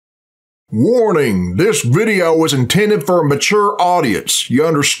Warning, this video is intended for a mature audience. You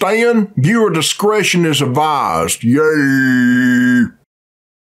understand? Viewer discretion is advised. Yay!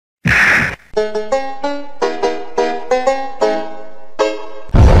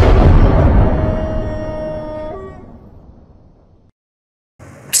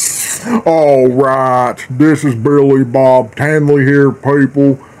 Alright, this is Billy Bob Tanley here,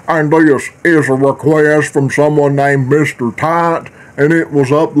 people, and this is a request from someone named Mr. Tight, and it was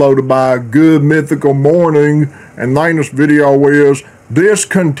uploaded by a good mythical morning, and the name of this video is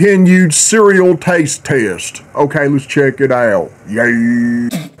Discontinued Cereal Taste Test. Okay, let's check it out. Yay!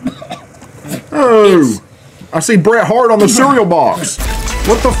 Oh, I see Bret Hart on the cereal box.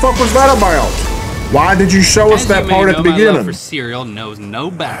 What the fuck was that about? Why did you show us that part at the beginning? My love for cereal knows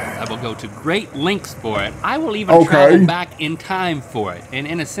no bounds. I will go to great lengths for it. I will even travel back in time for it. And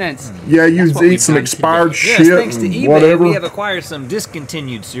in a sense, yeah, you eat some expired shit. Yes, thanks to eBay, whatever. we have acquired some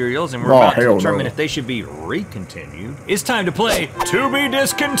discontinued cereals, and we're about to determine if they should be recontinued. It's time to play To Be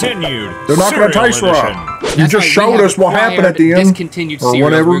Discontinued. They're not going to taste right. You just showed us what happened at the end. Discontinued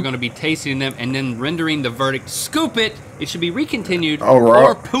cereals. We're going to be tasting them and then rendering the verdict. Scoop it. It should be recontinued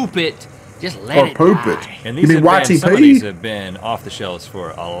or poop it. Just let it die. And these some of these have been off the shelves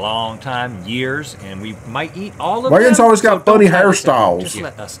for a long time, years, and we might eat all of them. Wayne's always got funny hairstyles. Just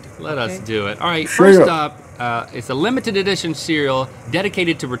let us do it. Let us do it. All right, first up, it's a limited edition cereal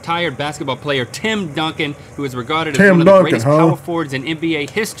dedicated to retired basketball player Tim Duncan, who is regarded as one of the greatest power forwards in NBA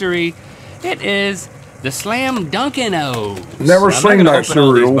history. It is the Slam Dunkin'-O's. Never seen that cereal.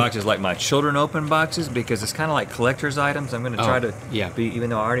 All these boxes like my children open boxes because it's kind of like collector's items. I'm going to try to be,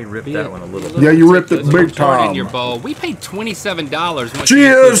 even though I already ripped that one a little bit. Yeah, you ripped it big time. In your bowl. We paid $27.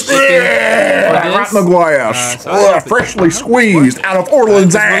 Cheers! Right in the glass. Freshly squeezed out of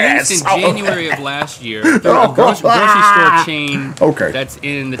Orland's ass. Released in January of last year through a grocery store chain that's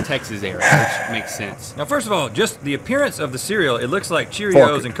in the Texas area, which makes sense. Now, first of all, just the appearance of the cereal, it looks like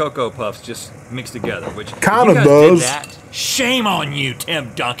Cheerios and Cocoa Puffs just mixed together. Which kind of does. Shame on you,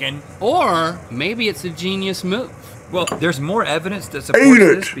 Tim Duncan. Or maybe it's a genius move. Well, there's more evidence that supports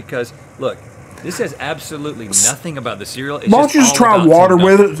this because, look, this says absolutely nothing about the cereal. It's Why don't you just try water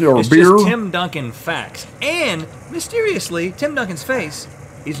with it or beer? Just Tim Duncan facts. And, mysteriously, Tim Duncan's face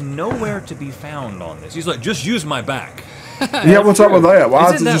is nowhere to be found on this. He's like, just use my back. Yeah, what's up with that?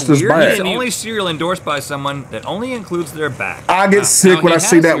 Why is it just his back? It's the only cereal endorsed by someone that only includes their back. I get sick when I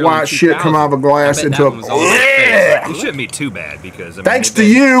see that white shit come out of a glass into a... It shouldn't be too bad because... I mean, thanks to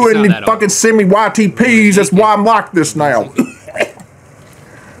you and the fucking send me YTPs, that's why I'm like this now.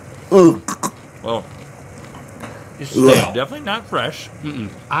 Well, it's definitely not fresh.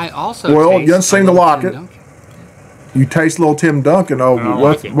 I also well, you didn't seem to like it. You taste little Tim Duncan. Oh,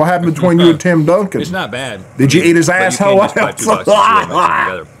 what happened between you and Tim Duncan? It's not bad. Did you eat his asshole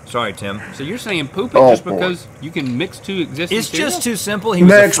out? Sorry, Tim. So you're saying poop it just because you can mix two existing cereals? Just too simple. He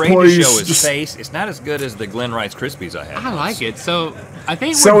was afraid to show his face. It's not as good as the Glen Rice Krispies I had. I like it. So I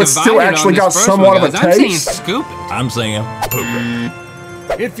think so. It's still actually got somewhat of a taste. I'm saying scoop it. I'm saying poop it.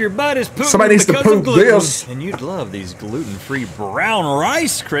 If your butt is pooping somebody needs to poop this. And you'd love these gluten-free brown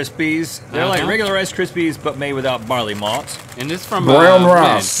rice Krispies. They're like regular Rice Krispies, but made without barley malt. And this from brown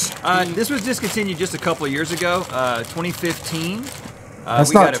rice. This was discontinued just a couple of years ago, 2015.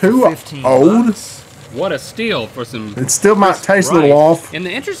 That's not too old. What a steal for some. It still might taste a little off. And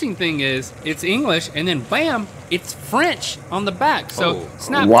the interesting thing is, it's English, and then bam, it's French on the back. So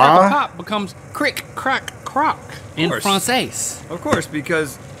snap, crackle, pop becomes crick, crack, crock in Francais. Of course,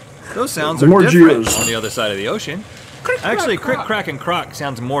 because those sounds are different on the other side of the ocean. Actually, crick, crack, and crock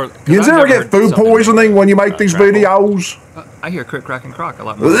sounds more... You ever get food poisoning when you make these videos? I hear crick, crack, and crock a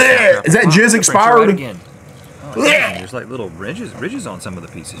lot more. Is that jizz expired? Again. Oh, damn, there's like little ridges on some of the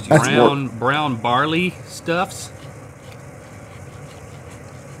pieces. Brown barley stuffs.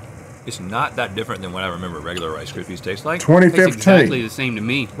 It's not that different than what I remember regular Rice Krispies taste like. 2015. It's exactly the same to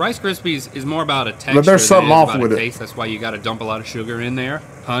me. Rice Krispies is more about a texture. But there's something off with it. That's why you got to dump a lot of sugar in there.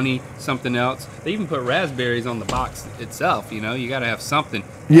 Honey, something else. They even put raspberries on the box itself. You know, you got to have something.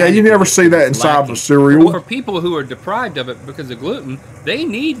 Yeah, you never see that inside the cereal. For people who are deprived of it because of gluten, they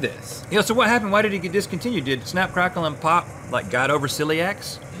need this. Yeah. So what happened? Why did it get discontinued? Did Snap, Crackle, and Pop got over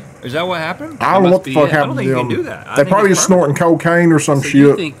celiacs? Is that what happened? I don't know what the fuck happened to them. I don't think you can do that. They probably just snorting cocaine or some shit.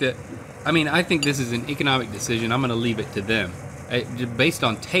 You think that? I mean, I think this is an economic decision. I'm going to leave it to them. Based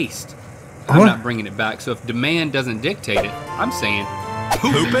on taste, I'm not bringing it back. So if demand doesn't dictate it, I'm saying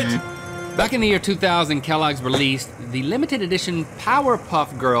poop it. Back in the year 2000, Kellogg's released the limited edition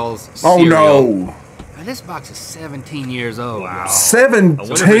Powerpuff Girls cereal. Oh no! This box is 17 years old. Wow.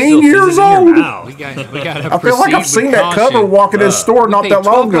 17 years old? We got I feel like I've seen that cover walking in the store not that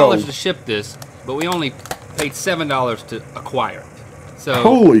long ago. We paid $12 to ship this, but we only paid $7 to acquire it. So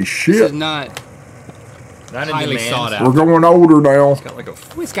holy shit. This is not highly sought out. We're going older now. It's got like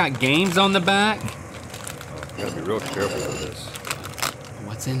It's got games on the back. You gotta be real careful with this.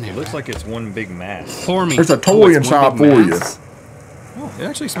 What's in there? It looks like it's one big mass. Pour me. There's a toy inside for you. Oh, it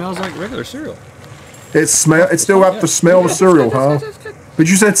actually smells like regular cereal. It still got the smell of cereal, huh? But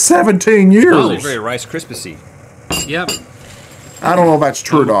you said 17 years. Oh, it's very Rice Krispie. Yep. I don't know if that's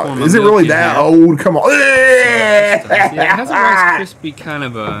true or not. Is it really that old? Come on. Yeah, it has a Rice Krispie kind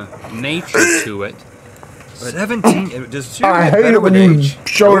of a nature to it. 17. Does cereal I get hate better it when with you age?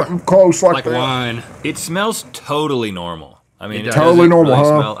 show it close like that. Wine. It smells totally normal. I mean, it totally normal, really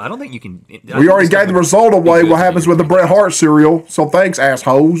huh? smell, I don't think you can. We already gave the result away. What happens with the Bret Hart cereal? So thanks,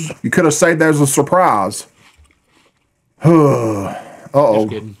 assholes. You could have saved that as a surprise. Uh-oh. Oh,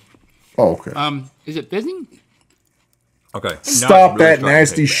 okay. Is it fizzing? Okay. Stop that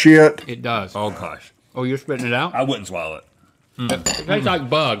nasty shit. It does. Oh gosh. Oh, you're spitting it out? I wouldn't swallow it. It tastes like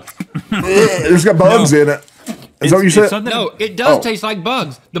bugs. It's got bugs in it. Is that what you said? No, it does taste like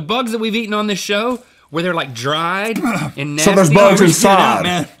bugs. The bugs that we've eaten on this show, where they're like dried and nasty. So there's bugs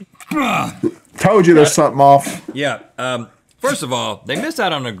inside. Told you there's something off. Yeah. First of all, they missed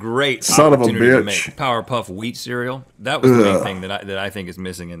out on a great Son of a opportunity to bitch. make Powerpuff wheat cereal. That was the main thing that I think is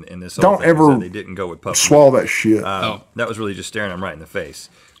missing in this whole Don't thing. ever They didn't go with puff. swallow that shit. That was really just staring them right in the face.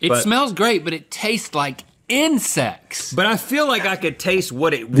 It smells great, but it tastes like insects. But I feel like I could taste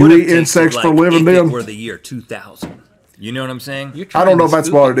what it You would have eat insects tasted for like living, if then? it were the year 2000. You know what I'm saying? I don't know if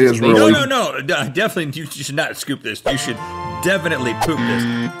that's what it is, really. No. Definitely, you should not scoop this. You should definitely poop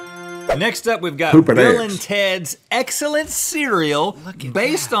this. Next up, we've got Pooping Bill eggs. and Ted's Excellent Cereal,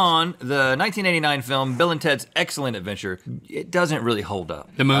 based on the 1989 film Bill and Ted's Excellent Adventure. It doesn't really hold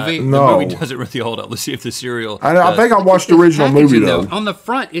up. The movie? No. The movie doesn't really hold up. Let's see if the cereal. I think I watched the original movie, though. On the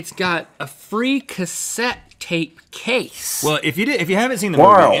front, it's got a free cassette tape case. Well, if you haven't seen the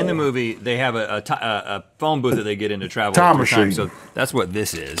Wow. movie, in the movie they have a phone booth that they get into travel Time through machine. So that's what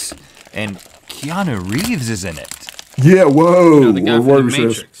this is, and Keanu Reeves is in it. Yeah, whoa. the guy What from The it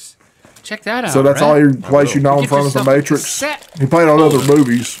says. Matrix. Check that out. So that's right? all he plays you know him Get from is the yourself a Matrix. cassette He played on other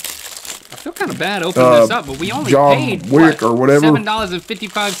movies. I feel kind of bad opening this up, but we only John paid Wick or whatever.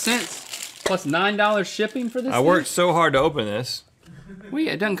 $7.55 plus $9 shipping for this. I worked so hard to open this. Well,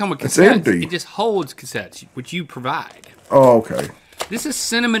 yeah, it doesn't come with It's cassettes. empty. It just holds cassettes, which you provide. Oh, okay. This is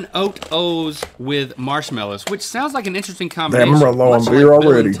cinnamon oat O's with marshmallows, which sounds like an interesting combination. Damn, I'm low on much beer like Bill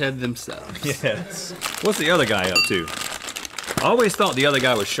already. and Ted themselves. Yes. What's the other guy up to? I always thought the other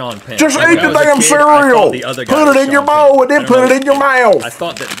guy was Sean Penn. Just Like, eat when I the was a damn kid, I cereal. thought the other guy Put was it in your Sean bowl Penn. and then I don't put know. it in your mouth. I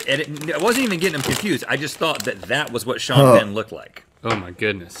thought that it wasn't even getting him confused. I just thought that was what Sean Penn looked like. Oh my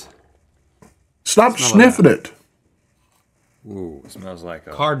goodness. Stop sniffing it. Ooh, it smells like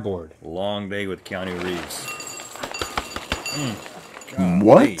a Cardboard. long day with Keanu Reeves.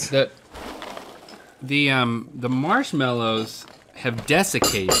 What? The marshmallows have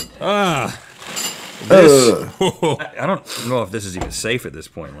desiccated. This. I don't know if this is even safe at this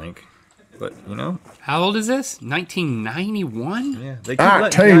point, Link. But you know, How old is this? 1991? yeah, they keep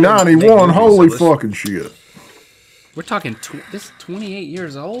letting Keanu make 1991. movies, Holy so let's- fucking shit. We're talking, this is 28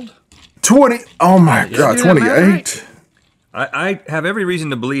 years old? 20. Oh my God. do that math 28. I have every reason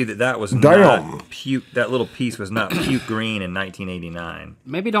to believe that was Damn. not puke. That little piece was not puke green in 1989.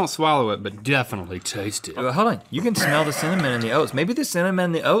 Maybe don't swallow it, but definitely taste it. Hold on, you can smell the cinnamon and the oats. Maybe the cinnamon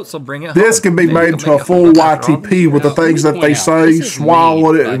and the oats will bring it. This home. can be Maybe made it'll into make a it full home after all. YTP with the things that they Point out, say. this is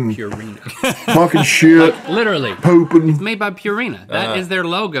Swallow made it by and Purina. fucking shit. Literally. Pooping. Made by Purina. That is their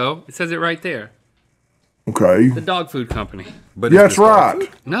logo. It says it right there. Okay. The dog food company. But Yeah, is that's this dog right.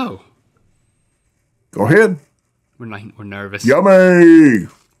 food? No. Go ahead. We're nervous. Yummy.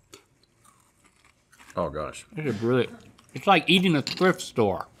 Oh gosh. It's like eating a thrift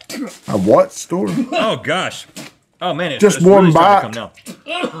store. A what store? Oh gosh. Oh man, it's Just it's one really starting bite. to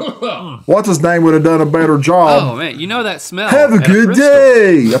come now. What's his name would have done a better Oh job. man, you know that smell. Have a at good thrift store.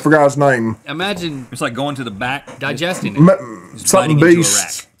 day. I forgot his name. Imagine It's like going to the back. digesting it. Something biting into a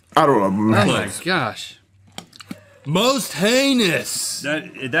beast. I don't know. Oh my gosh. Most heinous.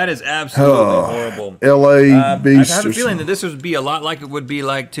 That is absolutely horrible. L.A. I beast. have or a feeling that something. this would be a lot like it would be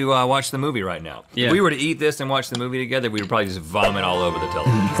like to watch the movie right now. Yeah. If we were to eat this and watch the movie together, we would probably just vomit all over the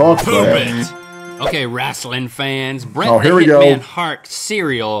television. Fuck Poop that. it. Okay, wrestling fans. Bret Oh, here the we go. Hitman Hart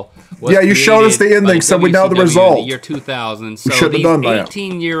cereal. Was Yeah, you showed us the created ending, by so we know the WCW result. In the year 2000. So shouldn't have these done that.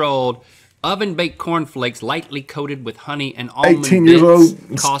 18-year-old Oven-baked cornflakes lightly coated with honey and almond 18 bits. years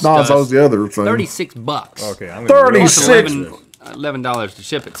old. Cost Not us as the other thing. $36. Okay, I'm gonna 36. $11 to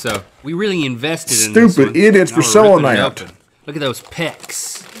ship it. So we really invested in Stupid this one. idiots Now for we're selling ripping it that. open. Look at those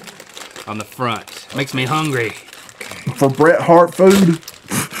pecs on the front. Makes me hungry. For Bret Hart food.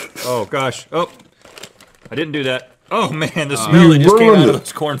 Oh gosh. Oh, I didn't do that. Oh man, the smell that just came out of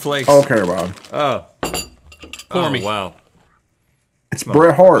those cornflakes. Okay, Bob. Oh. Pour me. Wow. It's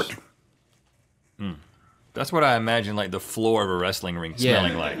Bret Hart. That's what I imagine, like the floor of a wrestling ring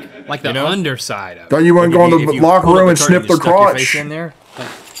smelling like. Like the underside of it. Don't you want to go in the locker room and sniff their crotch? In there?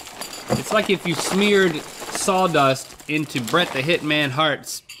 It's like if you smeared sawdust into Bret the Hitman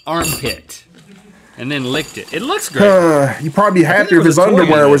Hart's armpit and then licked it. It looks great. You'd probably be happier if his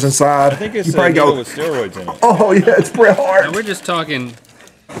underwear was inside. I think it's you probably go with steroids in it. Oh yeah, it's Bret Hart. Now we're just talking.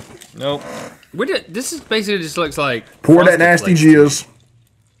 Nope. This is basically just looks like pour that nasty jizz.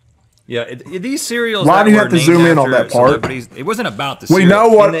 Yeah, these cereals. Why do you have to zoom in on that part? It wasn't about the cereal. We know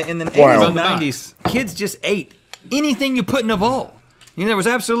what. In the 80s and 90s, kids just ate anything you put in a bowl. You know, there was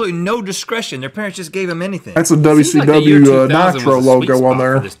absolutely no discretion. Their parents just gave them anything. That's a WCW Nitro logo on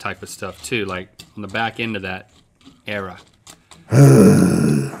there. For this type of stuff too, like on the back end of that era.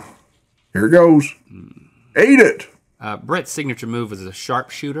 Here it goes. Eat it. Bret's signature move was a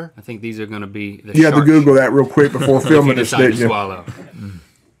sharpshooter. I think these are going to be the You had to Google that real quick before filming this, didn't you? Swallow.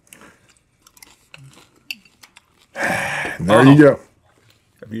 There you go.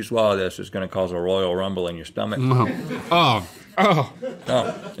 If you swallow this, it's going to cause a royal rumble in your stomach. Oh.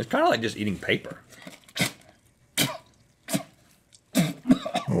 It's kind of like just eating paper.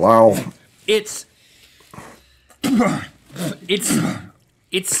 Wow. It's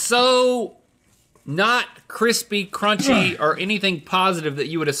so not crispy, crunchy, or anything positive that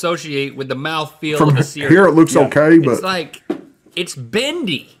you would associate with the mouthfeel of the cereal. Here it looks okay, but it's like it's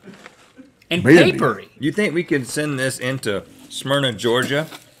bendy and papery. You think we could send this into Smyrna, Georgia,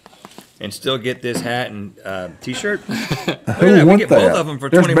 and still get this hat and T-shirt? Who We want get that? both of them for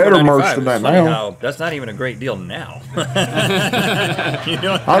There's better $24.95. merch than that It's funny now. how that's not even a great deal now. You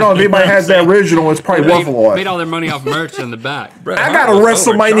know what I don't know if anybody has the original. It's probably worth a lot. Made all their money off merch in the back. I got a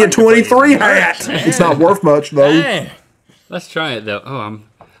WrestleMania 23 hat. It's not worth much though. Man. Let's try it though. Oh,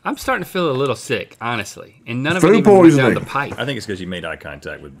 I'm starting to feel a little sick, honestly, and none of Food it even went down poisoning. the pipe. I think it's because you made eye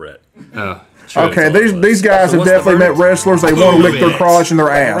contact with Bret. Oh, Okay, these guys So have what's the definitely met verdict? wrestlers. They want to lick their crotch and their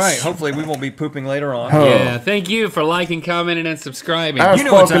ass. Right. Hopefully we won't be pooping later on. Yeah, thank you for liking, commenting, and subscribing. That's You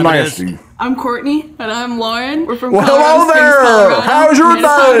know what fucking time it is. nasty. I'm Courtney, and I'm Lauren. We're from Well, Colorado hello Springs, there. Colorado. How's your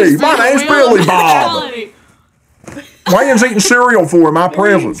Minnesota day? State My name's Wheel Billy Bob. Mentality. Wayne's eating cereal for my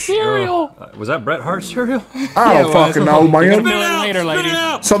presents. Cereal. Was that Bret Hart cereal? I don't fucking know, man. Later, lady.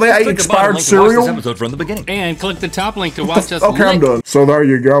 So they ate expired Watch this cereal? episode from the beginning. And click the top link to watch us. Okay, I'm lick. done. So there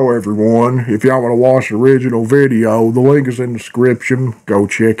you go, everyone. If y'all want to watch the original video, the link is in the description. Go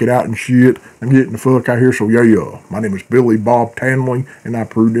check it out and shit. I'm getting the fuck out here, so yeah. My name is Billy Bob Tanley, and I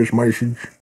approve this message.